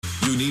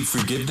You need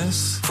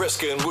forgiveness?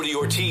 Fresca and Woody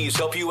Ortiz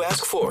help you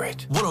ask for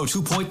it.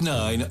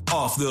 102.9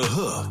 Off the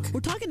Hook.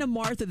 We're talking to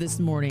Martha this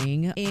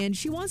morning, and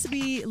she wants to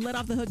be let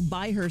off the hook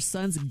by her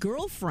son's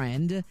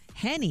girlfriend,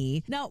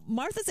 Henny. Now,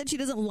 Martha said she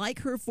doesn't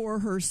like her for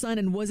her son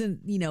and wasn't,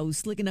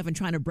 slick enough in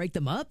trying to break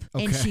them up.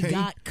 Okay. And she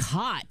got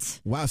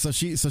caught. Wow, so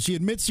she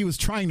admits she was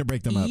trying to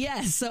break them up.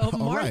 Yes. So,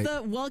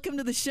 Martha, welcome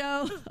to the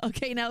show.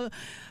 Okay, now,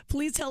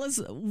 please tell us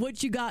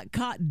what you got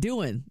caught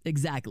doing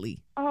exactly.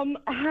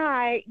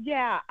 Hi.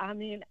 Yeah,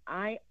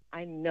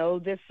 I know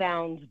this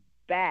sounds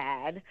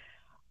bad,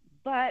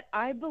 but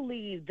I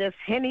believe this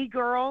Henny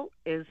girl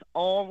is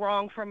all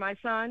wrong for my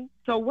son.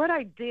 So what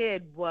I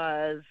did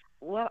was,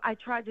 I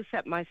tried to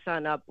set my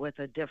son up with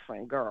a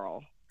different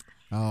girl.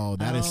 Oh,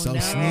 that is so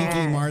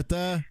sneaky,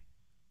 Martha.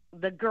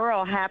 The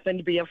girl happened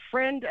to be a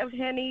friend of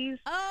Henny's.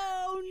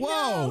 Oh,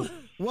 no.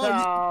 Whoa.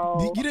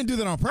 Well, you didn't do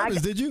that on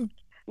purpose, did you?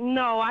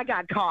 No, I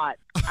got caught.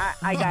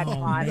 I got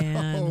caught.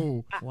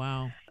 Man.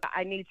 Wow.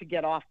 I need to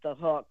get off the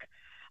hook.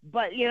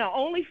 But,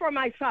 only for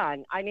my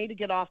son. I need to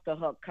get off the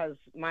hook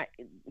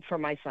for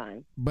my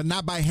son. But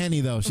not by Henny,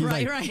 though. She's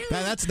right.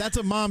 That's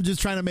a mom just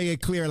trying to make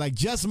it clear, like,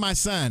 just my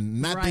son,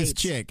 not this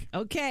chick.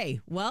 Okay.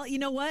 Well, you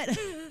know what?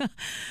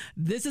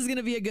 This is going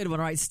to be a good one.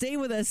 All right. Stay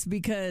with us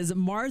because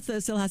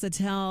Martha still has to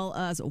tell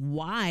us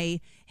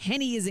why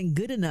Henny isn't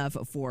good enough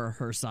for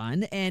her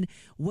son and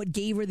what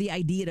gave her the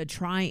idea to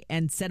try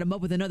and set him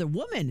up with another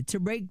woman to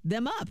break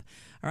them up.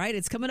 All right.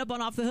 It's coming up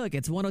on Off the Hook.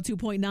 It's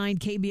 102.9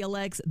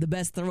 KBLX, the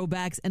best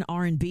throwbacks and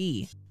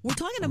R&B. We're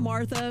talking to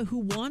Martha, who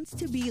wants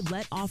to be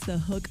let off the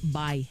hook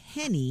by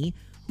Henny,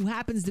 who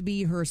happens to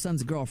be her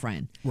son's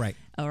girlfriend. Right.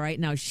 All right.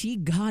 Now, she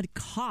got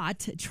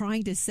caught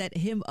trying to set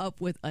him up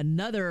with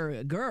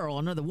another girl,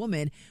 another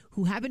woman,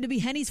 who happened to be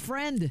Henny's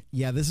friend.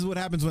 Yeah, this is what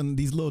happens when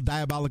these little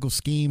diabolical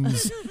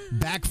schemes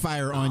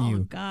backfire on you.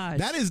 Oh, gosh.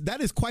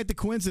 That is quite the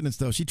coincidence,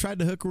 though. She tried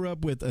to hook her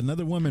up with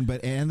another woman, but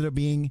it ended up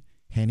being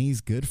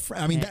Henny's good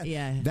friend. I mean,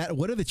 that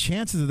what are the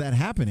chances of that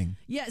happening?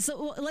 Yeah,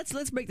 so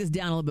let's break this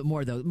down a little bit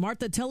more, though.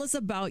 Martha, tell us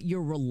about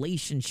your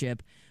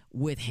relationship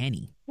with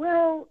Henny.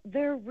 Well,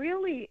 there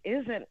really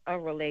isn't a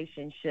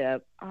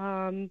relationship.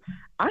 I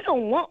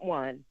don't want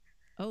one.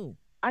 Oh.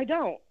 I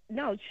don't.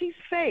 No, she's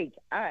fake.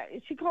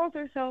 She calls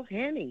herself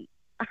Henny.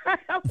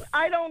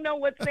 I don't know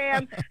what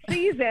Sam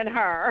sees in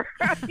her,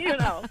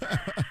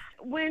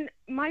 When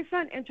my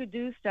son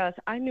introduced us,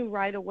 I knew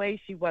right away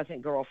she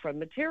wasn't girlfriend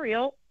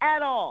material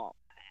at all.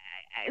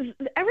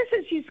 Ever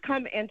since she's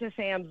come into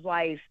Sam's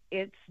life,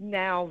 it's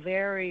now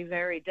very,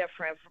 very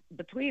different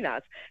between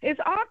us. It's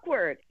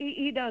awkward.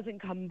 He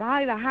doesn't come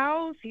by the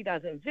house. He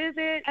doesn't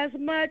visit as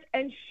much,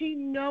 and she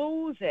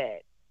knows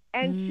it.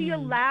 And she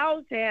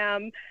allows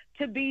him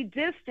to be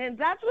distant.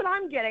 That's what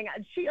I'm getting.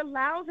 She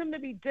allows him to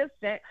be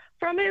distant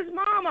from his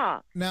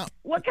mama. Now,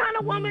 what kind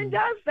of woman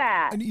does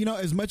that?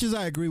 As much as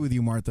I agree with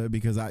you, Martha,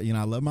 because I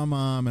love my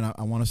mom and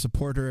I want to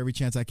support her every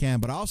chance I can,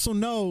 but I also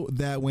know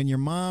that when your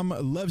mom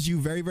loves you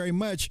very, very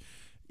much,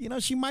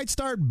 she might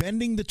start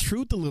bending the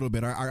truth a little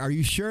bit. Are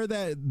you sure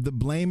that the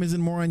blame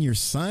isn't more on your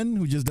son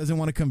who just doesn't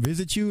want to come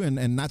visit you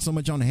and not so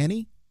much on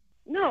Henny?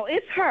 No,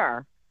 it's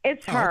her.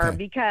 It's her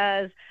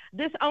because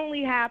this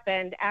only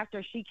happened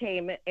after she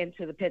came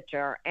into the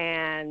picture,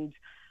 and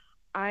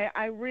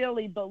I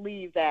really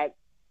believe that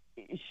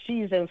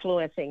she's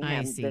influencing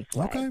him this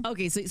way.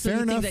 Okay, so you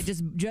think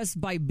that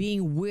just by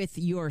being with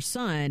your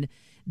son,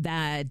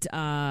 that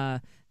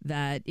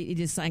it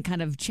just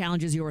kind of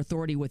challenges your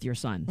authority with your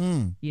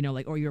son,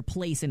 or your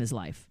place in his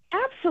life.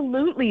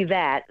 Absolutely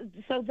that.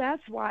 So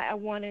that's why I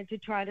wanted to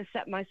try to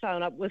set my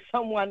son up with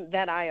someone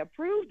that I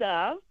approved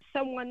of,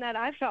 someone that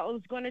I felt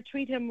was going to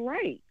treat him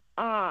right.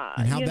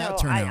 And how'd that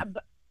turn out?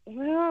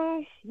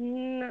 Well,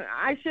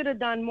 I should have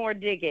done more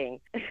digging.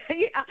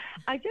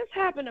 I just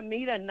happened to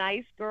meet a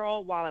nice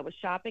girl while I was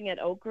shopping at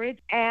Oak Ridge.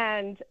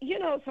 And,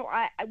 so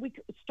we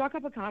struck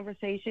up a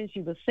conversation.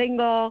 She was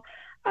single.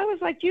 I was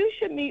like, you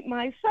should meet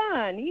my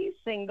son. He's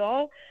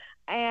single.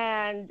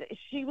 And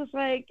she was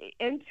like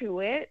into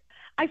it.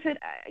 I said,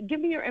 give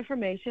me your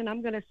information.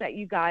 I'm going to set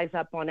you guys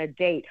up on a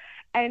date.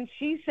 And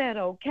she said,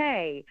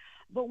 okay.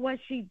 But what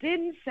she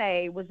didn't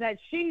say was that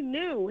she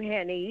knew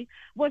Henny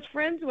was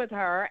friends with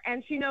her,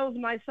 and she knows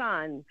my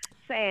son,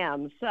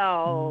 Sam.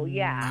 So,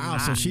 yeah. Wow,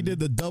 so she did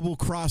the double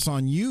cross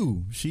on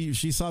you. She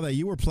saw that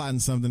you were plotting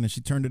something, and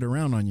she turned it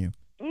around on you.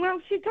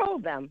 Well, she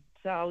told them.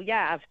 So,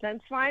 yeah,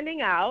 since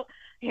finding out,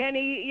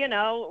 Henny,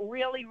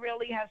 really,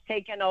 really has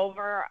taken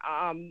over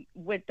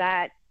with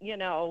that,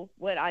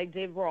 what I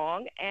did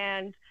wrong.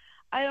 And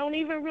I don't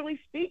even really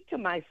speak to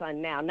my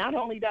son now. Not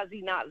only does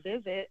he not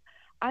visit,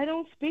 I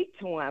don't speak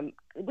to him,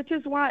 which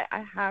is why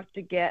I have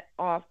to get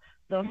off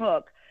the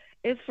hook.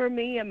 It's for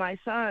me and my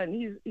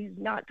son. He's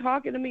not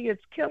talking to me.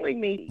 It's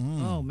killing me.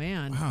 Oh,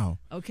 man. Wow.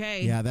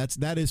 Okay. Yeah,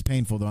 that is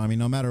painful, though. I mean,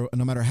 no matter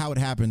how it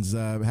happens,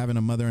 having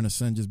a mother and a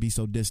son just be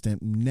so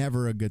distant,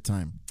 never a good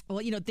time.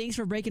 Well, thanks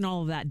for breaking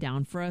all of that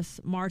down for us,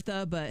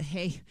 Martha. But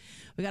hey,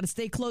 we got to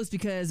stay close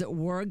because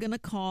we're going to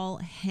call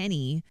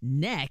Henny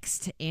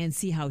next and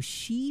see how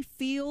she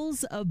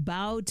feels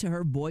about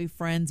her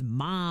boyfriend's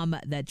mom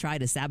that tried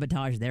to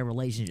sabotage their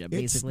relationship.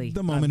 Basically, it's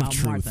the moment of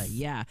truth. Martha.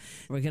 Yeah.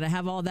 We're going to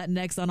have all that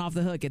next on Off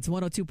the Hook. It's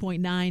 102.9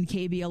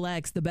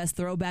 KBLX, the best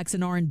throwbacks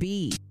in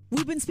R&B.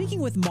 We've been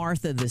speaking with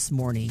Martha this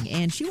morning,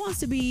 and she wants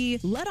to be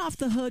let off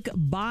the hook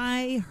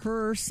by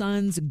her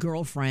son's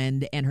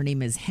girlfriend, and her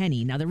name is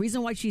Henny. Now, the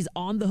reason why she's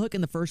on the hook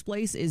in the first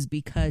place is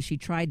because she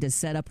tried to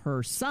set up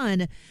her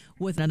son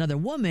with another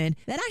woman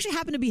that actually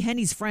happened to be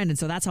Henny's friend, and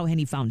so that's how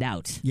Henny found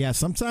out. Yeah,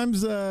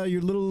 sometimes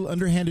your little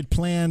underhanded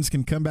plans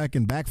can come back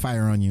and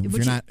backfire on you if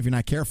you're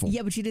not careful.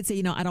 Yeah, but she did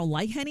say, I don't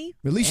like Henny.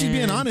 At least she's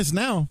being honest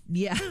now.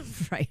 Yeah,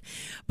 right.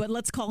 But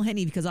let's call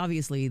Henny because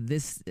obviously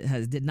this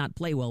did not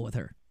play well with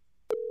her.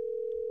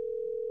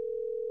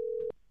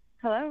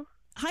 Hello?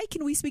 Hi,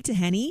 can we speak to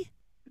Henny?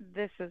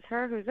 This is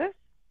her. Who's this?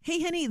 Hey,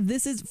 Henny,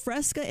 this is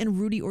Fresca and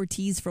Rudy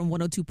Ortiz from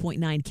 102.9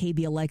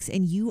 KBLX,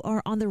 and you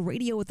are on the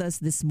radio with us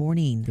this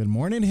morning. Good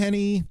morning,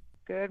 Henny.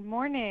 Good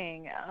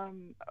morning.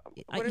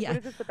 What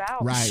is this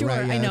about? Right, Sure,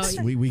 right. Yeah, I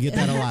know. We get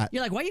that a lot.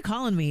 You're like, why are you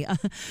calling me?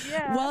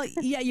 Yeah. Well,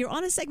 yeah, you're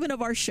on a segment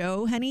of our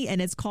show, Henny,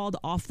 and it's called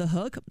Off the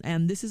Hook.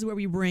 And this is where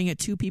we bring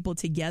two people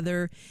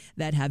together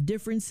that have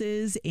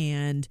differences,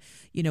 and,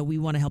 we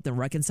want to help them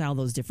reconcile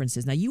those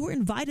differences. Now, you were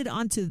invited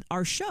onto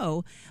our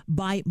show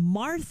by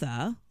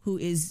Martha, who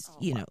is,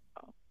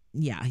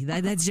 yeah,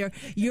 that's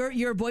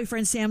your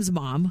boyfriend Sam's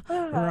mom,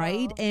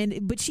 right?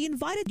 But she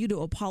invited you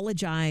to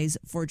apologize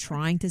for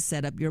trying to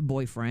set up your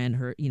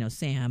boyfriend,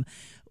 Sam,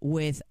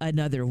 with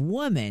another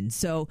woman.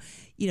 So,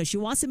 she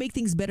wants to make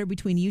things better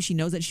between you. She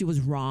knows that she was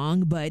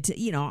wrong, but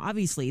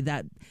obviously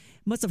that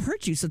must have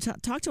hurt you. So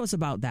talk to us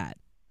about that.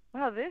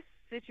 Well, this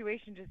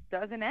situation just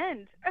doesn't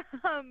end.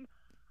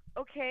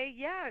 Okay,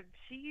 yeah,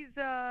 she's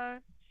a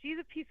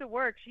piece of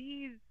work.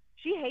 She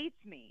hates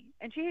me,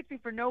 and she hates me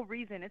for no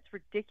reason. It's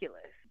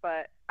ridiculous,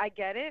 but I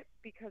get it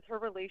because her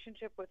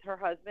relationship with her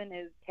husband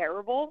is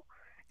terrible.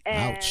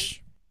 And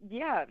Ouch.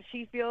 Yeah,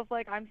 she feels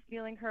like I'm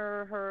stealing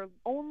her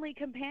only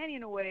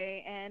companion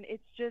away, and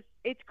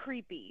it's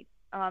creepy.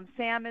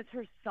 Sam is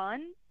her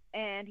son,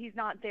 and he's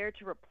not there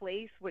to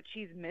replace what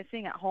she's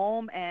missing at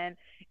home, and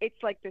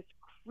it's like this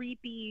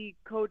creepy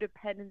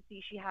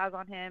codependency she has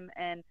on him.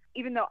 And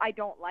even though I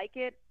don't like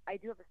it, I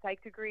do have a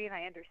psych degree and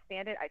I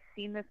understand it. I've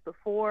seen this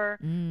before.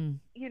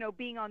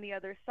 Being on the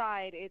other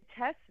side, it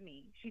tests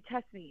me. She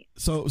tests me.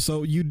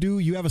 So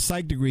you have a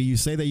psych degree. You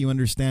say that you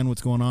understand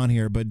what's going on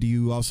here, but do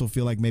you also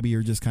feel like maybe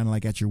you're just kind of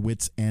like at your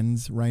wits'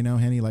 ends right now,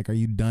 Henny? Like, are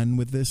you done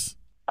with this?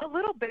 A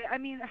little bit. I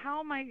mean,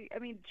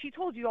 she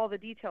told you all the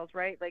details,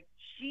 right? Like,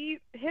 she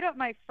hit up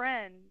my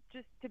friend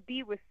just to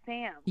be with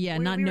Sam. Yeah,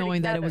 not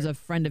knowing that it was a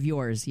friend of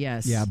yours.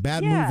 Yes. Yeah,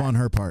 bad move on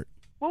her part.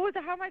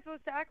 How am I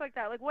supposed to act like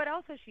that? Like, what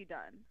else has she done?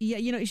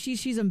 Yeah,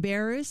 she's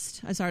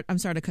embarrassed. I'm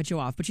sorry to cut you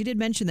off, but she did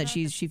mention that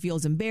she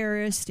feels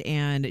embarrassed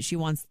and she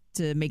wants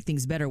to make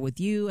things better with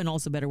you and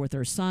also better with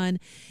her son.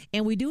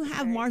 And we do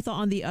have Martha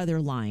on the other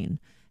line.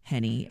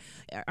 Henny,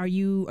 are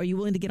you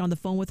willing to get on the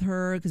phone with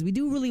her? Because we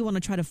do really want to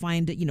try to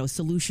find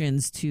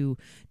solutions to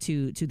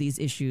these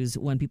issues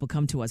when people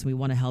come to us. We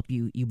want to help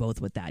you both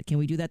with that. Can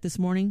we do that this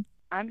morning?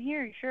 I'm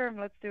here. Sure,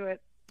 let's do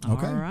it.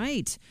 Okay.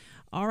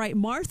 All right,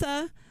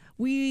 Martha.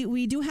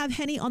 We do have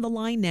Henny on the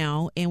line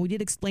now, and we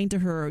did explain to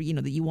her,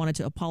 that you wanted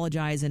to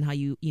apologize and how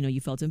you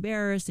felt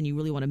embarrassed and you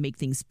really want to make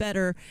things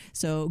better.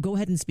 So go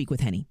ahead and speak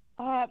with Henny.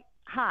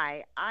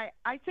 Hi.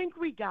 I think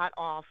we got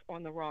off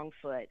on the wrong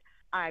foot.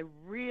 I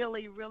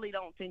really, really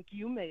don't think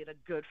you made a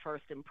good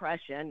first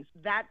impression.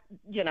 That's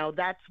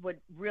what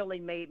really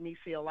made me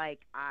feel like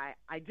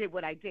I did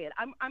what I did.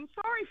 I'm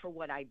sorry for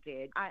what I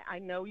did. I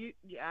know you.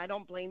 I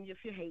don't blame you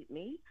if you hate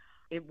me.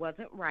 It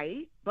wasn't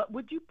right. But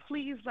would you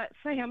please let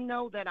Sam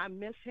know that I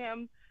miss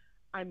him?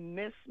 I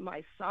miss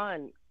my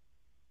son.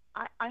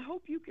 I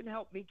hope you can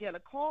help me get a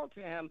call to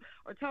him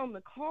or tell him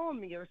to call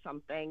me or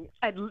something.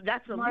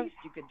 That's the least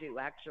you could do,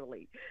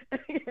 actually.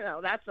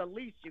 That's the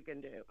least you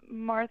can do.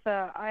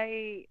 Martha,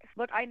 I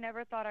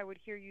never thought I would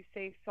hear you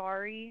say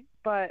sorry,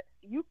 but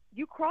you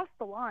crossed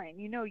the line.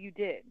 You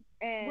did.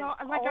 And well,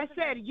 like I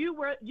said, you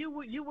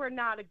were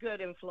not a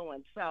good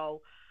influence. So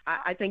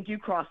I think you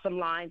crossed some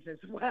lines as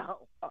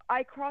well.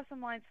 I crossed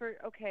some lines for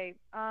okay.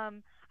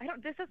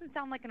 This doesn't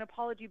sound like an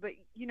apology, but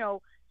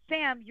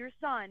Sam, your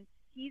son,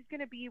 he's going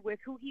to be with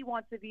who he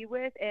wants to be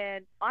with.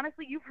 And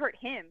honestly, you've hurt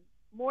him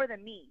more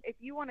than me. If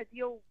you want to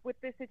deal with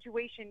this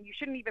situation, you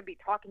shouldn't even be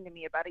talking to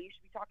me about it. You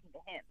should be talking to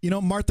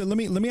him. Martha, let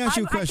me ask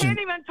you a question. I can't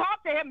even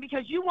talk to him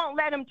because you won't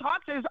let him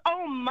talk to his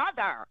own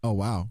mother. Oh,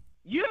 wow.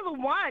 You're the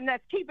one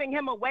that's keeping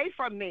him away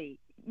from me.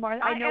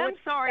 Martha, I am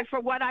sorry for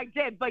what I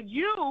did, but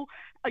you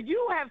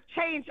have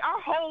changed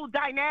our whole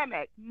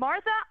dynamic.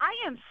 Martha, I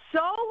am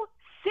so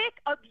sick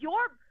of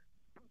your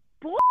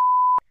bull.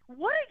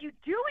 What are you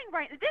doing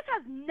right now? This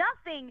has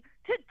nothing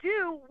to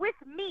do with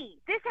me.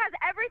 This has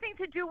everything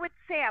to do with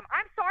Sam.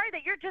 I'm sorry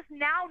that you're just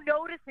now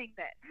noticing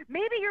this.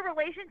 Maybe your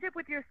relationship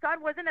with your son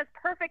wasn't as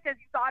perfect as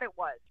you thought it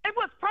was. It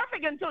was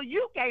perfect until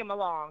you came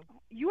along.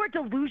 You are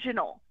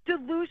delusional.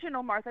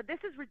 Delusional, Martha. This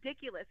is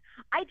ridiculous.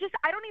 I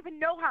don't even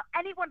know how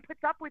anyone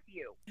puts up with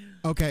you.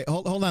 Okay,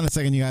 hold on a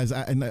second, you guys.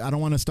 I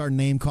don't want to start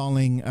name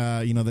calling.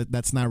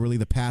 That's not really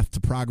the path to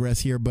progress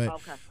here. But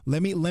Okay.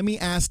 let me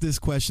ask this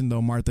question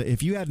though, Martha.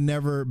 If you had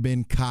never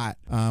been caught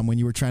when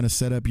you were trying to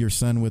set up your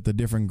son with a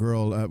different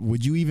girl,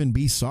 would you even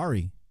be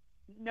sorry?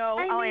 No,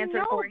 I'll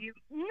answer for you.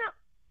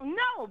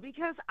 No,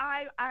 because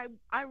I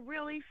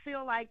really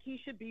feel like he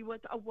should be with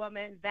a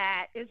woman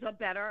that is a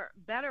better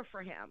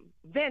for him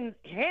than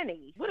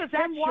Henny. What is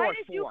that Then why short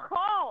did for? you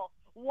call?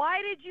 Why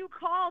did you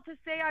call to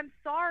say I'm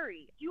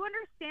sorry? Do you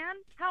understand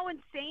how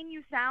insane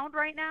you sound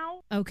right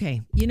now?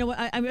 Okay. You know what?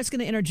 I'm just going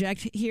to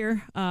interject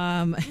here.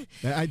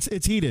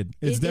 It's heated.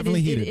 It's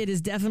definitely heated. It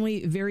is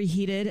definitely very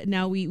heated.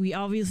 Now, we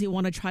obviously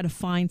want to try to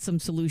find some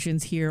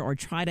solutions here or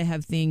try to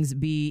have things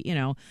be,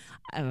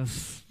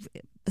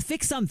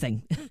 fix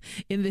something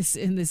in this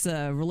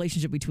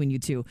relationship between you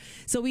two.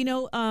 So we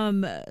know,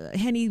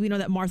 Henny, we know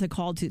that Martha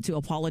called to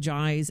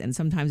apologize, and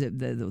sometimes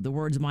the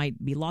words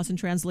might be lost in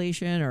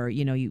translation, or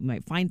you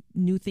might find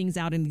new things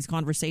out in these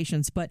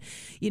conversations. But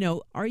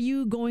are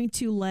you going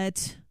to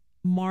let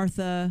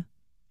Martha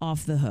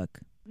off the hook?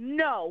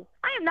 No,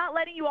 I am not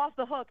letting you off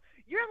the hook.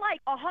 You're like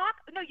a hawk.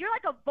 No, you're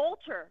like a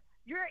vulture.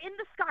 You're in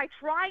the sky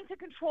trying to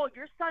control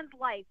your son's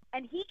life,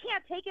 and he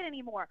can't take it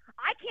anymore.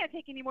 I can't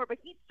take it anymore, but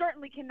he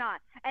certainly cannot.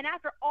 And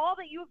after all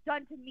that you have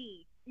done to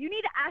me, you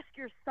need to ask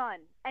your son,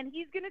 and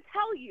he's going to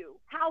tell you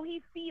how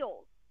he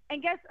feels.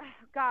 And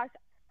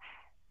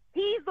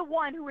he's the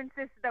one who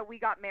insisted that we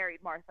got married,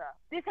 Martha.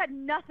 This had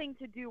nothing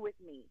to do with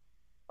me,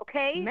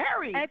 okay?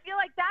 Married? And I feel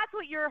like that's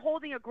what you're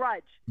holding a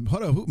grudge.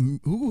 Hold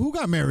on, who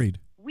got married?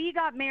 We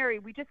got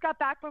married. We just got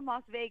back from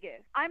Las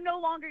Vegas. I'm no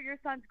longer your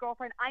son's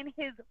girlfriend. I'm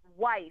his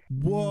wife.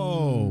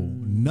 Whoa,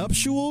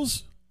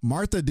 nuptials?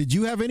 Martha, did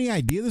you have any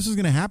idea this was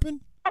going to happen?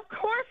 Of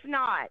course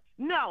not.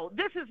 No,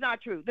 this is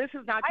not true. This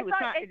is not true.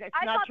 It's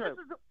not true.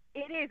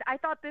 It is. I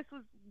thought this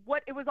was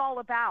what it was all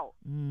about.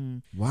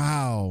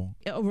 Wow.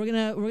 We're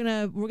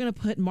gonna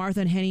put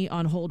Martha and Henny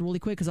on hold really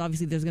quick because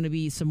obviously there's gonna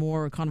be some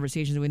more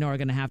conversations we know are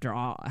gonna have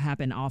to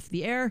happen off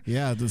the air.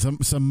 Yeah,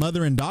 some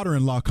mother and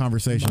daughter-in-law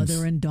conversations.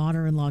 Mother and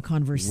daughter-in-law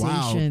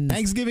conversations. Wow.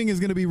 Thanksgiving is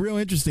gonna be real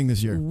interesting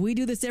this year. We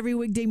do this every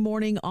weekday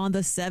morning on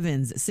the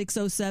 7s,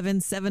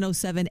 6:07,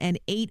 7:07, and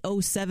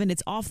 8:07.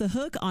 It's Off the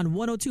Hook on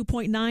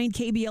 102.9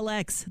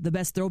 KBLX, the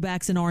best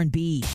throwbacks in R&B.